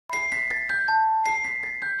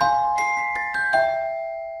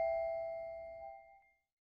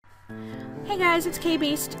Hey guys, it's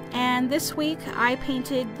KayBeast, and this week I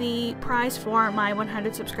painted the prize for my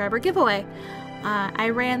 100 subscriber giveaway. I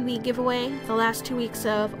ran the giveaway the last 2 weeks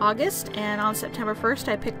of August, and on September 1st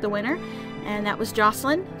I picked the winner, and that was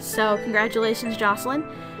Jocelyn. So congratulations, Jocelyn.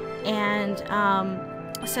 And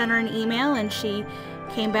I sent her an email, and she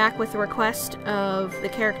came back with a request of the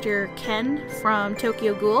character Ken from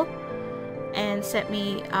Tokyo Ghoul, and sent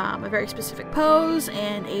me a very specific pose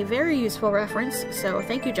and a very useful reference. So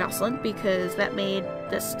thank you, Jocelyn, because that made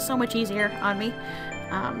this so much easier on me.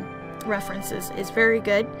 References is very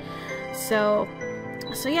good. So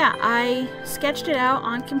yeah, I sketched it out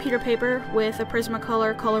on computer paper with a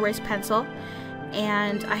Prismacolor color erase pencil,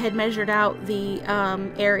 and I had measured out the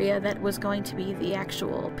area that was going to be the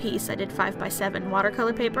actual piece. I did 5x7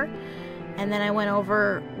 watercolor paper, and then I went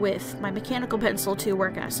over with my mechanical pencil to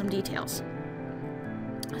work out some details.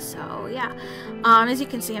 So yeah, as you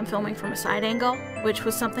can see, I'm filming from a side angle, which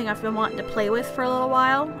was something I've been wanting to play with for a little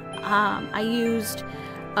while. I used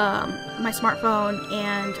my smartphone,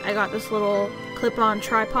 and I got this little clip-on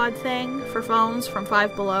tripod thing for phones from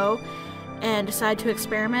Five Below, and decided to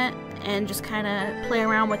experiment and just kind of play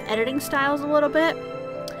around with editing styles a little bit.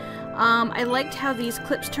 I liked how these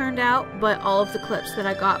clips turned out, but all of the clips that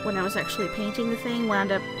I got when I was actually painting the thing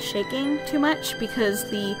wound up shaking too much because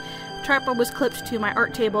the tripod was clipped to my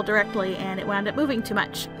art table directly and it wound up moving too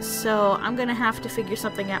much. So I'm gonna have to figure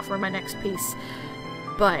something out for my next piece,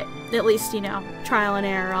 but at least, you know, trial and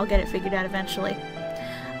error, I'll get it figured out eventually.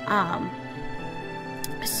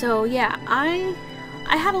 So yeah, I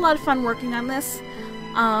had a lot of fun working on this.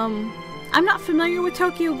 I'm not familiar with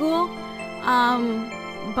Tokyo Ghoul,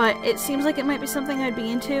 but it seems like it might be something I'd be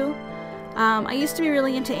into. I used to be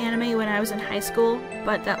really into anime when I was in high school,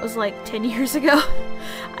 but that was like 10 years ago.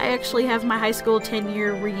 I actually have my high school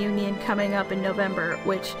 10-year reunion coming up in November,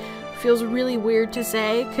 which feels really weird to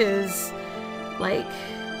say because, like,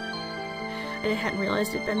 I hadn't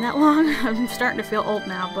realized it'd been that long. I'm starting to feel old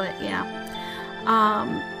now, but yeah.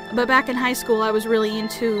 But back in high school, I was really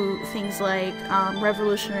into things like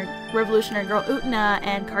Revolutionary Girl Utena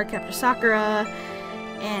and Cardcaptor Sakura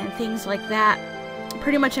and things like that.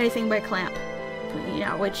 Pretty much anything by Clamp, you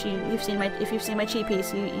know, which if you've seen my cheat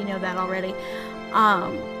piece, you know that already.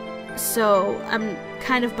 So I'm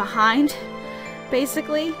kind of behind,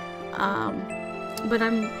 basically, but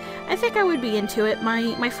I think I would be into it.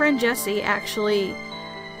 My friend Jessie actually,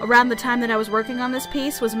 around the time that I was working on this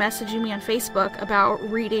piece, was messaging me on Facebook about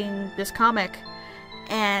reading this comic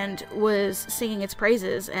and was singing its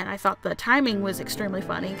praises, and I thought the timing was extremely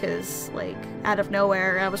funny because, like, out of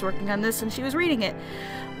nowhere I was working on this and she was reading it.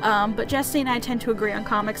 But Jessie and I tend to agree on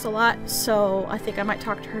comics a lot, so I think I might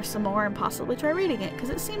talk to her some more and possibly try reading it because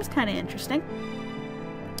it seems kind of interesting.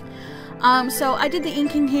 So I did the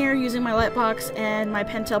inking here using my Lightbox and my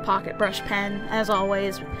Pentel pocket brush pen, as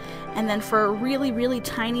always. And then for really, really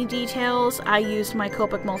tiny details, I used my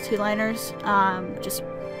Coolpix multi-liners, just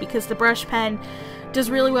because the brush pen does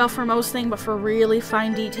really well for most things, but for really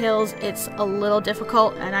fine details, it's a little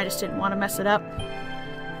difficult, and I just didn't want to mess it up.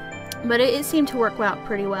 But it seemed to work out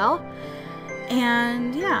pretty well.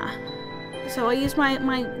 And yeah, so I used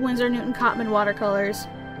my Winsor and Newton Cotman watercolors,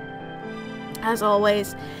 as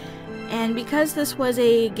always. And because this was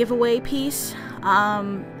a giveaway piece,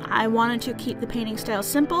 I wanted to keep the painting style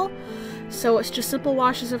simple, so it's just simple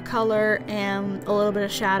washes of color and a little bit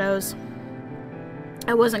of shadows.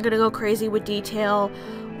 I wasn't going to go crazy with detail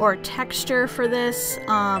or texture for this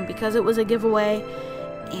because it was a giveaway,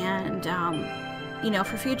 and you know,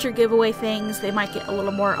 for future giveaway things they might get a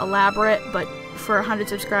little more elaborate, but for 100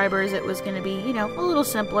 subscribers it was going to be, you know, a little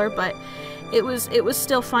simpler, but it was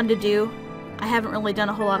still fun to do. I haven't really done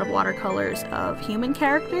a whole lot of watercolors of human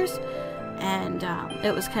characters, and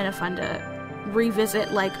it was kind of fun to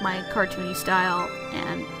revisit, like, my cartoony style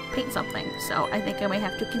and paint something, so I think I may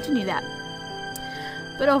have to continue that.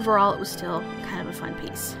 But overall, it was still kind of a fun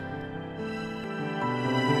piece.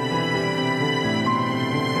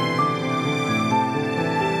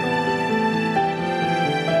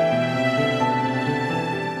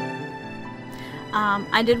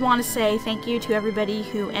 I did want to say thank you to everybody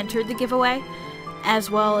who entered the giveaway,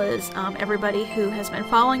 as well as everybody who has been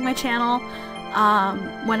following my channel.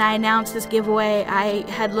 When I announced this giveaway, I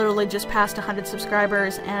had literally just passed 100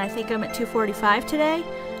 subscribers, and I think I'm at 245 today.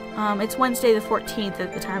 It's Wednesday the 14th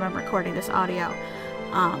at the time I'm recording this audio.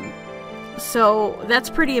 So that's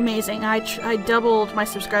pretty amazing. I doubled my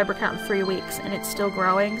subscriber count in 3 weeks, and it's still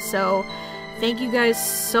growing, so thank you guys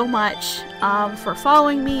so much for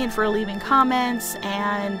following me and for leaving comments,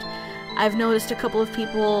 and I've noticed a couple of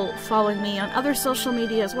people following me on other social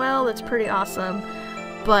media as well. That's pretty awesome.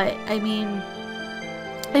 But I mean,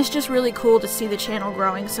 it's just really cool to see the channel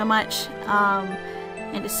growing so much,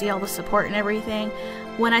 and to see all the support and everything.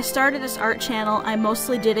 When I started this art channel, I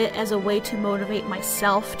mostly did it as a way to motivate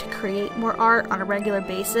myself to create more art on a regular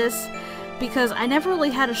basis, because I never really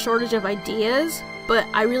had a shortage of ideas, but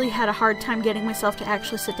I really had a hard time getting myself to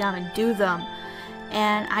actually sit down and do them.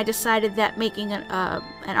 And I decided that making an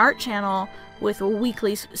art channel with a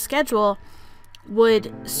weekly schedule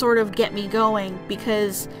would sort of get me going,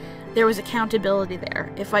 because there was accountability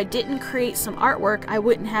there. If I didn't create some artwork, I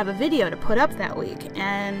wouldn't have a video to put up that week,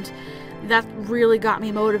 and that really got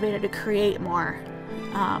me motivated to create more.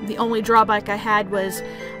 The only drawback I had was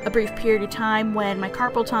a brief period of time when my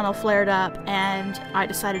carpal tunnel flared up and I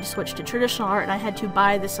decided to switch to traditional art, and I had to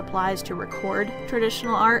buy the supplies to record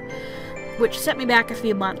traditional art, which set me back a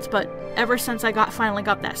few months. But ever since I finally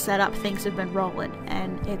got that set up, things have been rolling,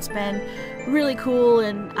 and it's been really cool,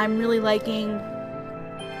 and I'm really liking,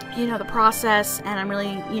 you know, the process, and I'm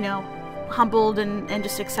really, you know, humbled and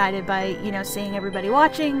just excited by, you know, seeing everybody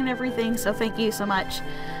watching and everything. So thank you so much.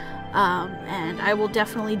 And I will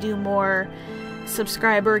definitely do more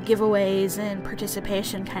subscriber giveaways and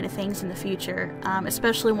participation kind of things in the future,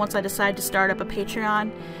 especially once I decide to start up a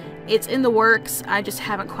Patreon. It's in the works. I just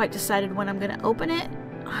haven't quite decided when I'm going to open it.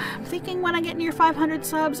 I'm thinking when I get near 500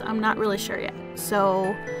 subs. I'm not really sure yet.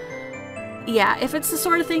 So yeah, if it's the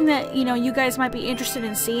sort of thing that, you know, you guys might be interested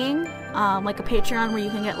in seeing, like a Patreon where you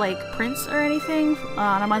can get like prints or anything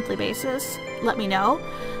on a monthly basis, let me know.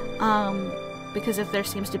 Because if there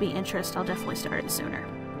seems to be interest, I'll definitely start it sooner.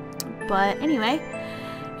 But anyway,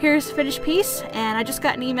 here's the finished piece, and I just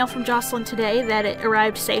got an email from Jocelyn today that it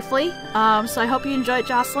arrived safely. So I hope you enjoyed,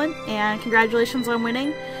 Jocelyn, and congratulations on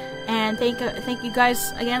winning. And thank you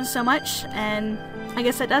guys again so much, and I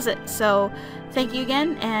guess that does it. So thank you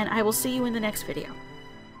again, and I will see you in the next video.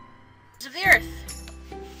 Of the Earth,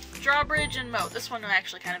 Drawbridge and Moat. This one I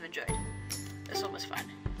actually kind of enjoyed. This one was fun.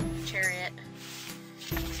 Chariot.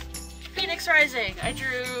 Phoenix Rising. I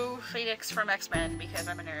drew Phoenix from X-Men because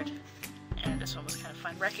I'm a nerd, and this one was kind of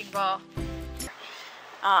fun. Wrecking Ball.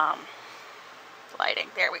 Lighting.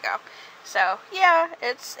 There we go. So yeah,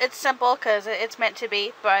 it's simple because it's meant to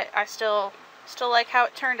be, but I still like how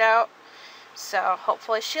it turned out. So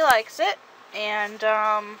hopefully she likes it, and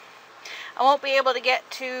I won't be able to get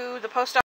to the post office